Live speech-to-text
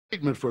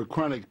Treatment for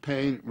chronic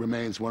pain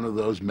remains one of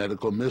those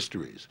medical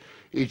mysteries.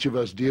 Each of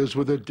us deals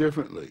with it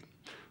differently.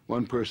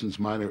 One person's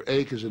minor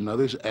ache is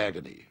another's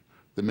agony.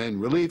 The main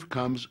relief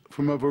comes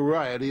from a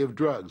variety of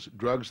drugs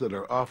that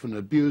are often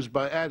abused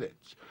by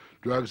addicts,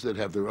 drugs that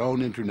have their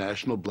own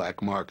international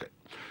black market.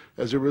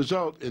 As a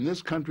result, in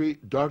this country,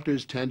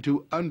 doctors tend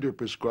to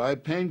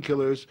underprescribe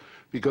painkillers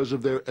because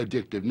of their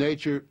addictive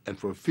nature and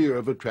for fear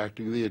of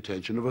attracting the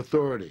attention of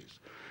authorities.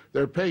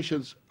 Their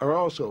patients are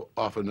also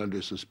often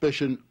under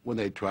suspicion when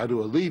they try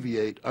to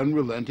alleviate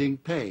unrelenting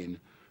pain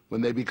when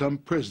they become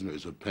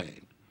prisoners of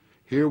pain.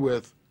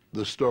 Herewith,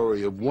 the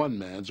story of one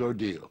man's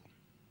ordeal.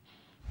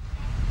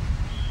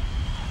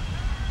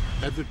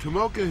 At the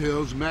Tomoka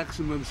Hills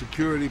maximum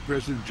security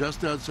prison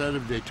just outside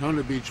of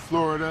Daytona Beach,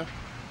 Florida,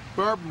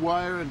 barbed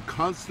wire and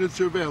constant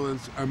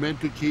surveillance are meant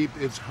to keep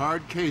its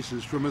hard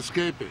cases from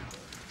escaping.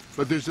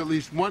 But there's at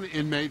least one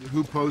inmate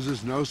who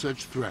poses no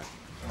such threat.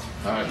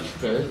 Hi, Mr.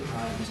 Paey.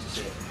 Hi,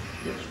 Mr.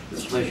 Paey. Yes,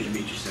 it's a pleasure to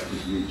meet you,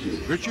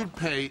 sir. Richard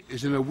Paey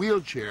is in a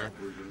wheelchair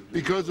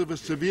because of a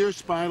severe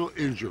spinal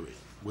injury.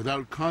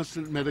 Without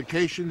constant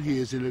medication, he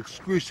is in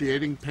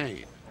excruciating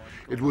pain.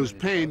 It was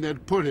pain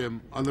that put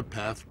him on the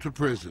path to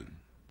prison.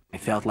 I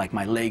felt like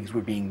my legs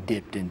were being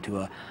dipped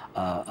into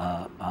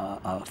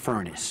a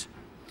furnace.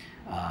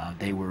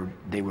 They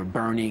were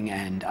burning,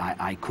 and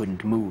I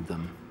couldn't move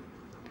them.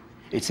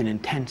 It's an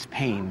intense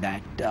pain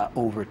that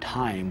over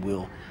time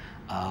will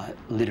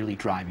literally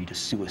drive you to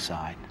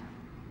suicide.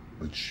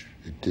 Which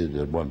it did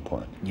at one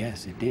point.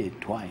 Yes, it did,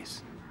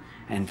 twice.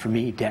 And for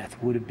me, death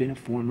would have been a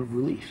form of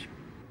relief.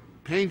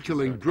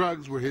 Pain-killing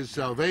drugs were his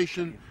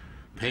salvation.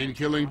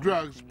 Pain-killing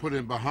drugs put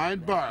him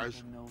behind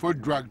bars for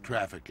drug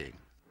trafficking.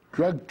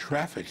 Drug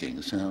trafficking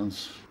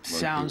sounds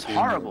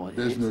horrible. The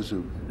business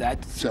of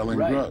selling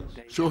drugs.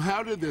 So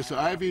how did this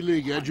Ivy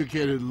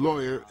League-educated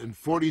lawyer and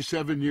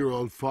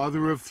 47-year-old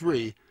father of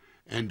three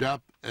end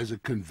up as a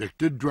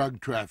convicted drug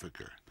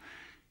trafficker?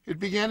 It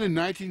began in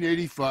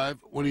 1985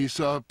 when he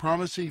saw a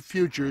promising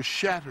future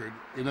shattered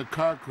in a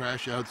car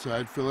crash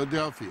outside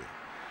Philadelphia.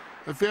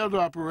 A failed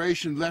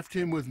operation left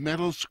him with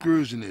metal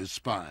screws in his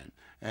spine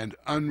and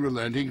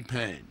unrelenting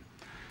pain.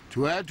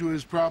 To add to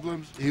his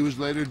problems, he was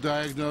later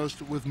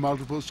diagnosed with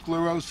multiple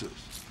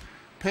sclerosis.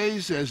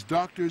 Paey says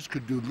doctors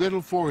could do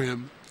little for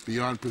him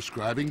beyond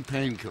prescribing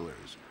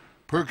painkillers.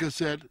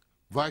 Percocet,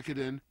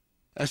 Vicodin,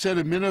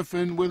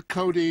 acetaminophen with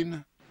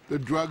codeine. The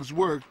drugs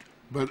worked,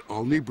 but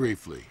only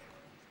briefly.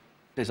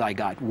 As I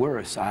got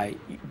worse, I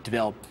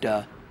developed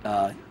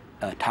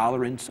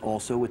tolerance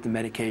also with the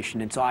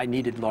medication, and so I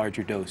needed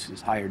larger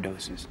doses, higher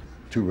doses.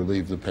 To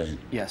relieve the pain?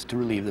 Yes, to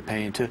relieve the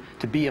pain, to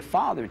be a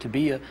father, to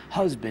be a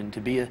husband,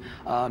 to be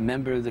a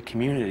member of the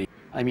community.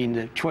 I mean,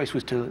 the choice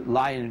was to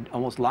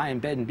almost lie in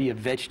bed and be a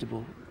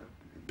vegetable.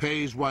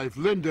 Paey's wife,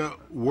 Linda,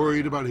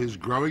 worried about his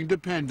growing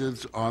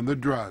dependence on the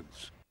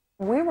drugs.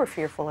 We were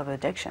fearful of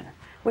addiction.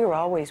 We were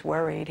always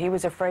worried. He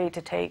was afraid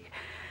to take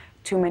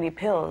too many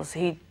pills.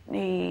 He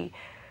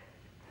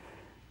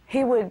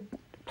would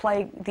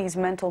play these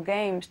mental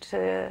games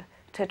to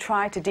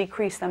try to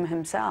decrease them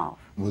himself.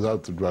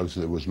 Without the drugs,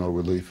 there was no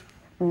relief?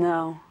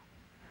 No,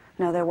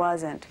 there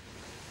wasn't.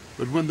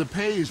 But when the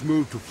Paeys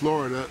moved to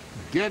Florida,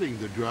 getting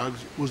the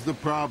drugs was the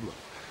problem.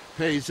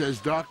 Paey says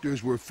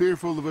doctors were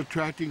fearful of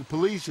attracting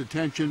police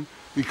attention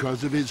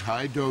because of his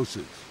high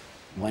doses.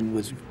 One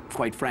was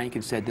quite frank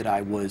and said that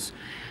I was,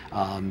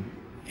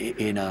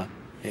 in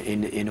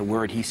a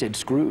word he said,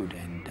 screwed,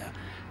 and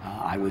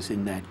I was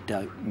in that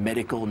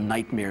medical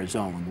nightmare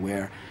zone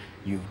where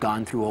you've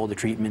gone through all the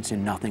treatments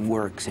and nothing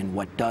works, and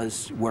what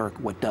does work,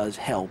 what does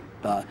help,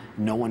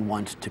 no one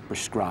wants to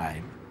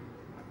prescribe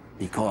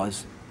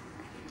because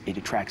it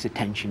attracts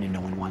attention and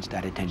no one wants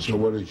that attention. So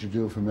what did you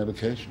do for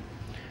medication?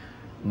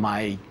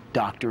 My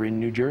doctor in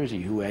New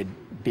Jersey, who had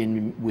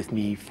been with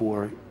me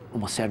for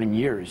almost 7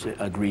 years,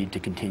 agreed to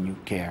continue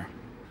care.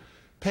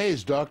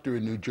 Paey's doctor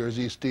in New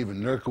Jersey,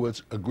 Stephen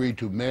Nerkowitz, agreed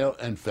to mail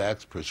and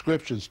fax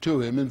prescriptions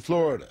to him in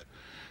Florida.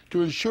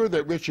 To ensure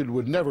that Richard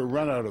would never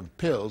run out of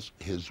pills,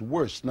 his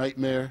worst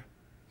nightmare,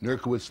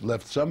 Nerkowitz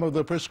left some of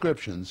the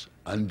prescriptions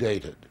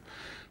undated.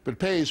 But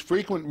Paey's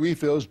frequent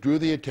refills drew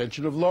the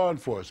attention of law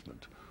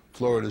enforcement.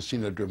 Florida's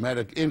seen a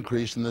dramatic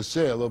increase in the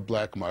sale of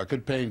black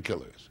market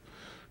painkillers.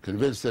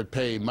 Convinced that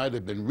Paey might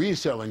have been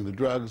reselling the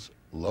drugs,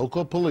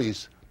 local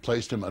police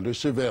placed him under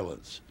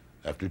surveillance.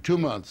 After 2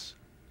 months,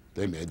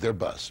 they made their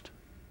bust.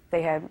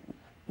 They had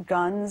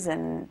guns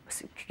and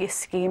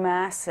ski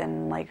masks,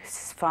 and like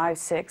 5,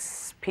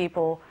 6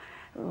 people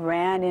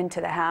ran into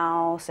the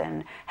house,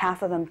 and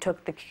half of them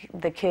took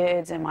the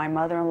kids and my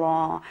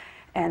mother-in-law,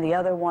 and the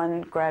other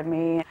one grabbed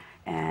me.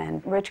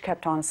 And Rich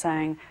kept on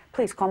saying,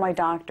 "Please call my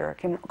doctor,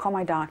 call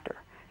my doctor.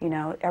 You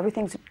know,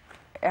 everything's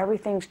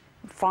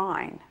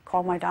fine,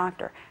 call my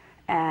doctor."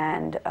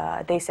 And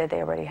they said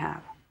they already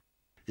have.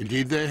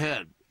 Indeed they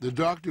had. The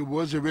doctor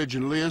was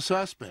originally a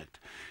suspect.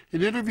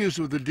 In interviews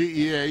with the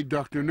DEA,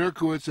 Dr.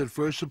 Nerkowitz at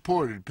first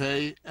supported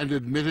Paey and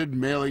admitted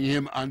mailing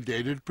him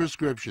undated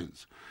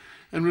prescriptions.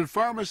 And when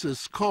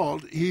pharmacists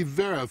called, he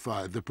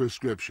verified the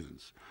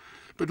prescriptions.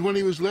 But when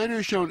he was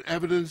later shown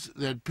evidence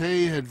that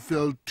Paey had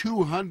filled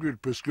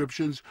 200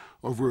 prescriptions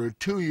over a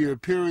 2-year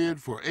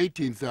period for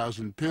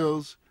 18,000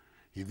 pills,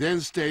 he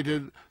then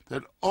stated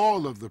that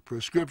all of the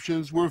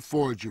prescriptions were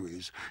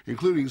forgeries,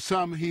 including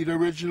some he'd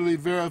originally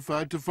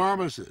verified to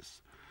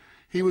pharmacists.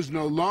 He was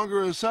no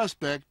longer a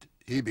suspect.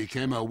 He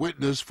became a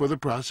witness for the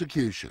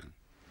prosecution.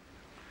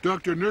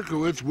 Dr.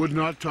 Nurkowitz would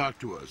not talk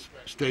to us.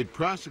 State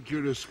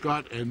Prosecutor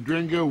Scott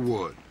Andringa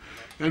would.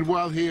 And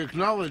while he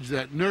acknowledged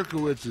that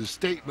Nurkowitz's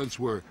statements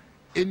were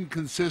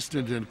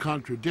inconsistent and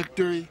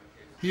contradictory,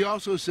 he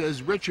also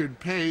says Richard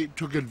Paey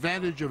took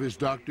advantage of his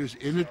doctor's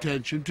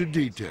inattention to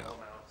detail.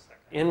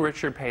 In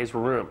Richard Paey's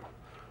room,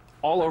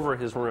 all over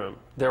his room,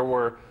 there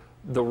were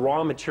the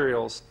raw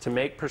materials to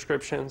make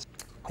prescriptions.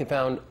 They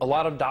found a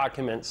lot of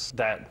documents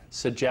that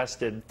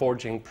suggested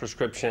forging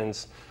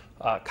prescriptions,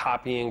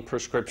 copying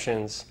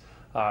prescriptions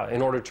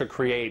in order to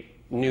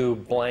create new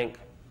blank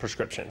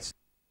prescriptions.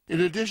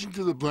 In addition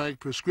to the blank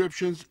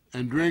prescriptions,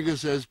 Andringa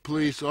says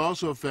police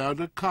also found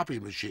a copy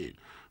machine,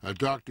 a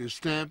doctor's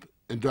stamp,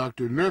 and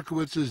Dr.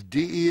 Nurkowitz's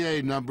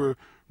DEA number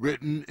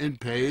written in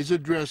Paey's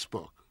address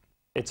book.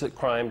 It's a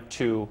crime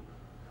to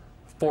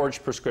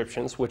forge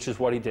prescriptions, which is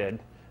what he did,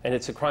 and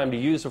it's a crime to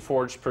use a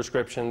forged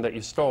prescription that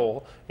you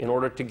stole in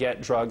order to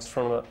get drugs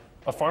from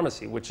a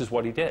pharmacy, which is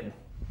what he did.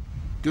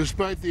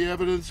 Despite the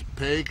evidence,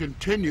 Paey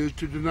continues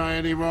to deny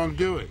any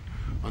wrongdoing.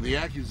 On the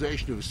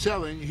accusation of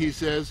selling, he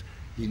says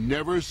he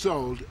never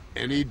sold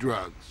any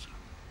drugs.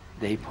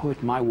 They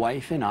put my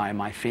wife and I,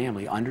 my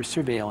family, under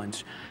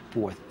surveillance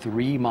for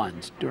 3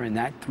 months. During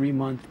that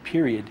 3-month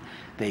period,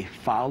 they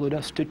followed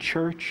us to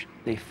church.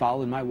 They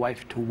followed my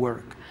wife to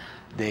work.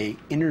 They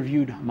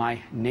interviewed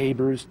my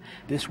neighbors.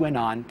 This went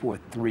on for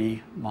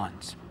 3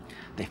 months.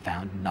 They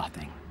found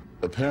nothing.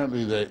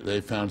 Apparently,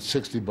 they found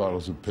 60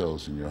 bottles of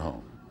pills in your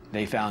home.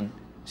 They found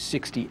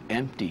 60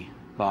 empty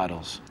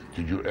bottles.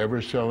 Did you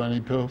ever sell any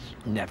pills?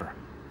 Never.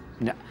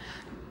 No.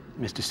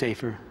 Mr.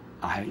 Safer,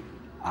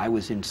 I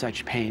was in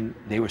such pain.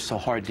 They were so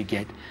hard to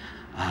get.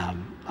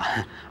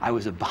 I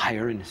was a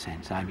buyer in a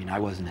sense. I mean, I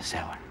wasn't a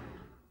seller.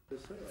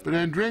 But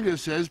Andringa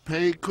says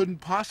Paey couldn't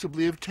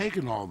possibly have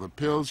taken all the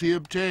pills he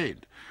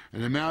obtained,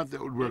 an amount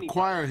that would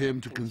require him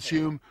to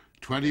consume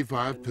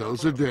 25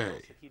 pills a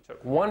day. He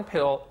took 1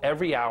 pill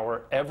every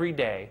hour, every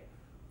day,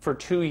 for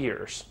 2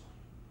 years.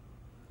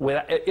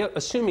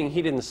 Assuming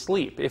he didn't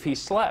sleep. If he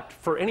slept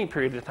for any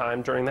period of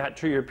time during that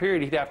 2-year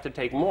period, he'd have to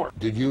take more.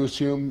 Did you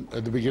assume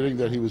at the beginning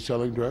that he was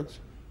selling drugs?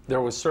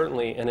 There was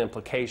certainly an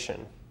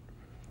implication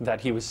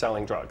that he was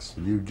selling drugs.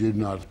 You did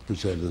not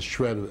present a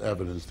shred of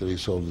evidence that he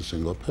sold a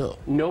single pill.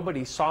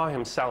 Nobody saw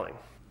him selling.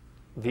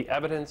 The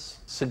evidence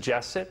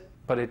suggests it,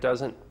 but it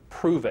doesn't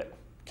prove it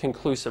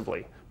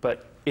conclusively.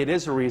 But it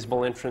is a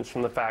reasonable inference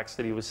from the facts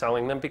that he was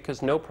selling them,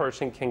 because no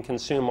person can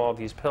consume all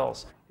these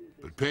pills.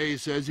 But Paey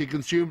says he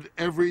consumed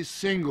every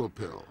single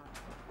pill.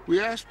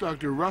 We asked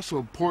Dr.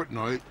 Russell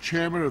Portnoy,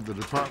 chairman of the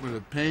Department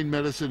of Pain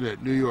Medicine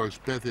at New York's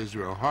Beth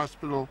Israel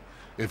Hospital,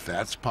 if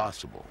that's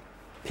possible.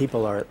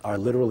 People are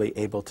literally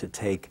able to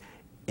take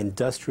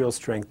industrial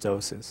strength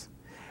doses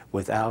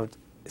without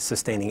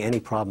sustaining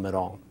any problem at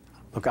all.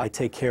 Look, I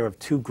take care of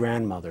 2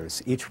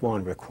 grandmothers, each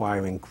one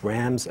requiring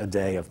grams a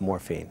day of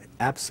morphine,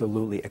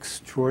 absolutely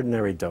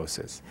extraordinary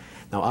doses.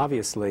 Now,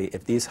 obviously,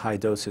 if these high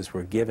doses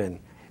were given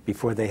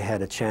before they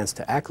had a chance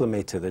to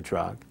acclimate to the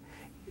drug,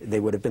 they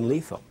would have been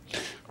lethal.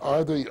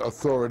 Are the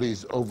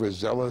authorities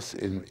overzealous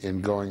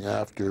in going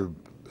after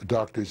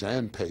doctors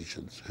and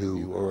patients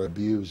who are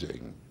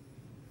abusing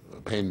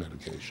pain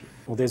medication?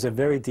 Well, there's a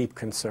very deep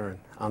concern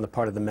on the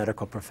part of the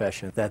medical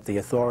profession that the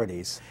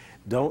authorities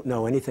don't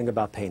know anything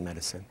about pain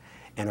medicine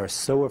and are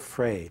so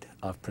afraid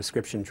of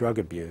prescription drug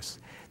abuse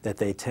that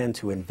they tend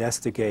to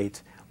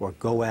investigate or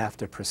go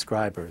after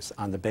prescribers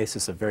on the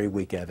basis of very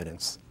weak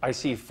evidence. I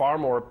see far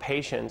more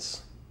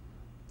patients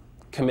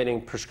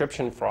committing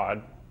prescription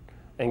fraud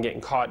and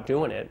getting caught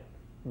doing it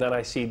than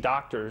I see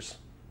doctors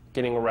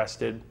getting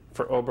arrested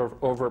for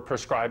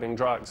over-prescribing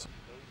drugs.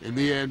 In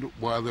the end,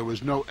 while there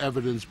was no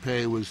evidence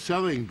Paey was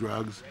selling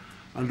drugs,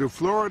 under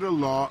Florida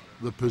law,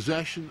 the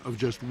possession of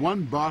just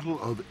 1 bottle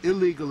of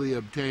illegally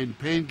obtained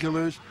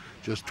painkillers,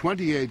 just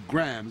 28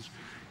 grams,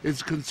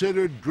 is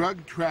considered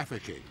drug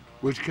trafficking,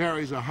 which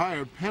carries a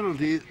higher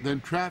penalty than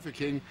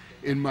trafficking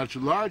in much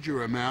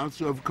larger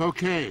amounts of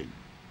cocaine.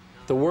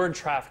 The word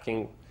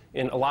trafficking,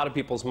 in a lot of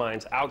people's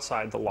minds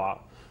outside the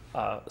law,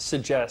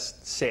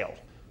 suggests sale.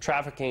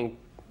 Trafficking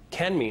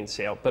can mean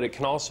sale, but it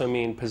can also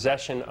mean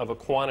possession of a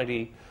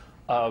quantity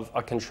of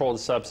a controlled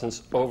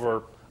substance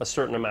over a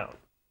certain amount.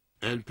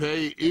 And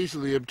Paey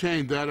easily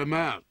obtained that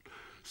amount.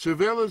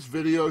 Surveillance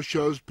video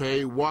shows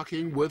Paey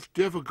walking with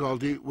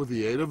difficulty with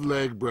the aid of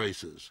leg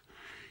braces.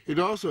 It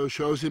also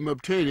shows him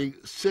obtaining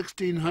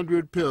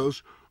 1,600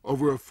 pills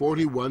over a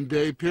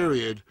 41-day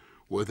period,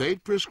 with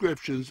 8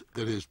 prescriptions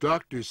that his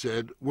doctor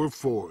said were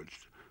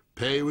forged.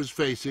 Paey was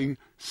facing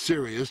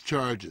serious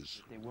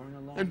charges.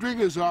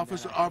 Andringa's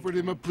office offered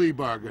him a plea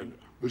bargain,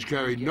 which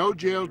carried no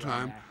jail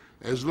time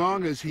as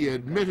long as he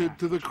admitted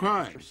to the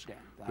crimes.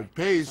 But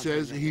Paey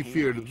says he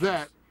feared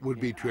that would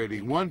be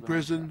trading one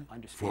prison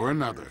for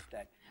another.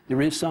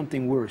 There is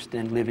something worse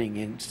than living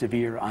in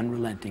severe,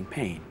 unrelenting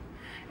pain,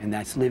 and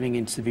that's living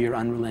in severe,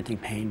 unrelenting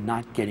pain,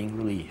 not getting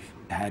relief.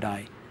 Had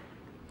I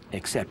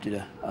accepted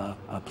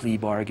a plea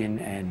bargain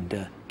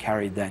and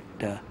carried that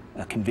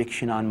a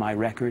conviction on my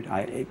record,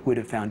 I would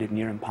have found it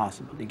near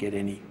impossible to get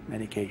any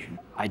medication.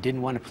 I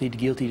didn't want to plead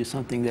guilty to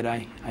something that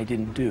I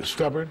didn't do.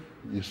 Stubborn?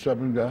 You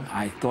stubborn guy?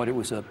 I thought it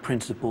was a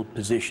principled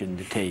position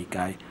to take.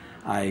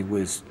 I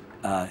was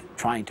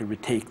trying to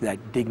retake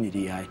that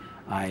dignity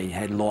I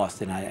had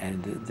lost, and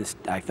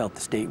I felt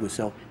the state was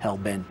so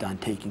hell-bent on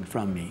taking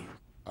from me.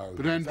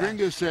 But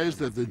Andringa says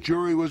that the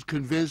jury was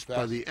convinced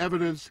by the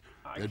evidence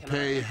that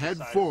Paey had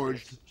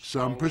forged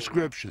some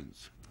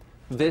prescriptions.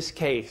 This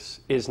case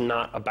is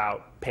not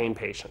about pain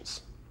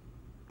patients.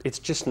 It's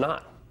just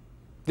not.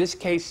 This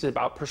case is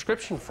about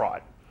prescription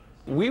fraud.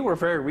 We were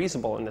very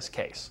reasonable in this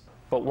case,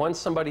 but once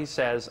somebody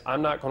says,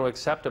 I'm not going to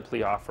accept a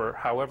plea offer,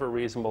 however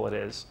reasonable it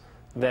is,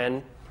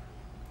 then...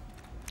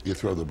 You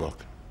throw the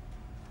book.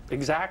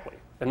 Exactly.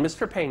 And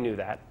Mr. Paey knew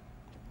that.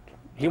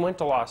 He went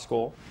to law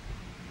school.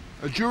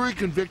 A jury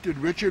convicted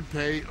Richard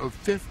Paey of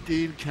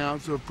 15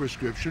 counts of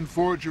prescription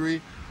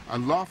forgery,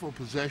 unlawful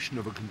possession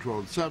of a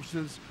controlled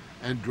substance,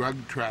 and drug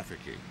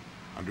trafficking.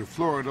 Under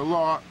Florida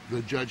law,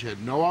 the judge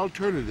had no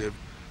alternative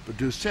but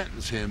to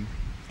sentence him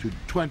to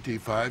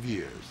 25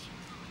 years.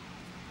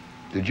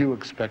 Did you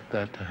expect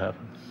that to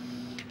happen?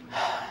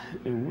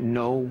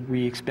 No,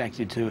 we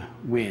expected to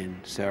win,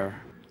 sir.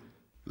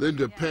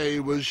 Linda Paey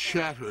was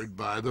shattered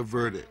by the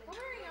verdict.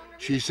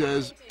 She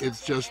says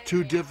it's just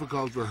too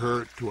difficult for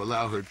her to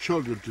allow her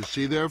children to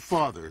see their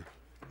father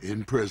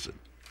in prison.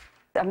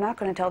 I'm not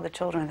going to tell the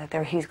children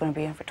that he's going to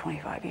be in for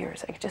 25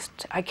 years.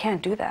 I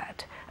can't do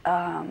that.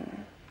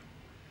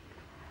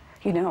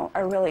 You know, I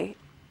really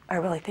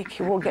think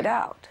he will get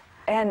out.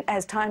 And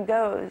as time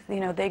goes, you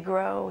know, they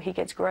grow, he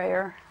gets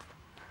grayer.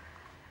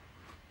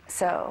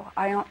 So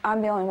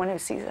I'm the only one who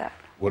sees that.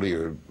 What do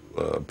your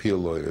appeal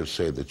lawyers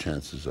say the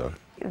chances are?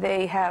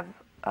 They have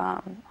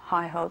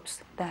high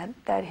hopes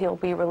that he'll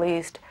be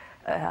released.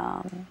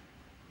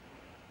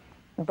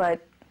 But,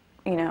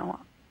 you know,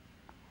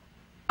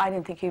 I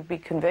didn't think he'd be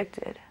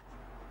convicted.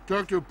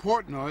 Dr.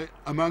 Portnoy,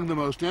 among the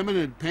most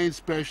eminent pain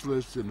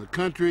specialists in the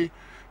country,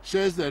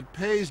 says that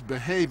Paey's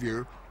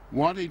behavior,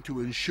 wanting to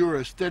ensure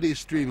a steady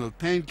stream of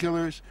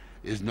painkillers,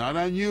 is not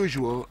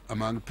unusual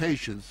among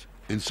patients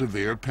in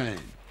severe pain.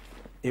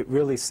 It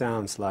really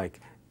sounds like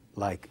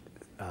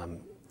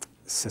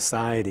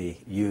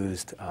society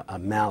used a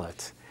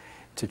mallet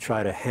to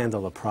try to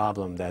handle a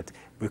problem that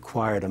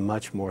required a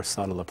much more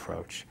subtle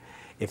approach.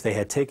 If they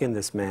had taken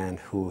this man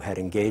who had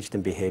engaged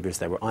in behaviors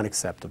that were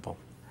unacceptable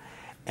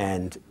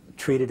and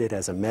treated it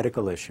as a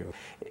medical issue,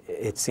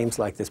 it seems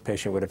like this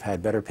patient would have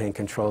had better pain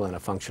control and a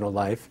functional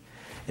life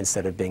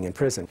instead of being in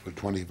prison. For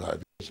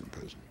 25 years in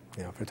prison.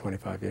 You know, for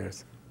 25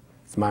 years.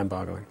 It's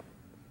mind-boggling.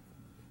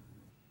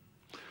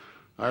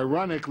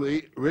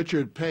 Ironically,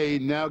 Richard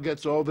Paey now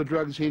gets all the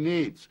drugs he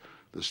needs.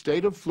 The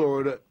state of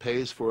Florida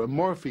pays for a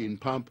morphine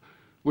pump,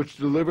 which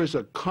delivers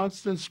a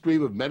constant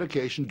stream of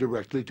medication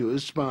directly to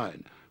his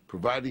spine,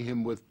 providing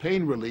him with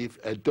pain relief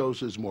at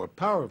doses more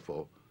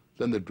powerful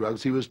than the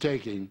drugs he was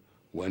taking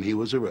when he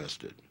was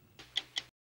arrested.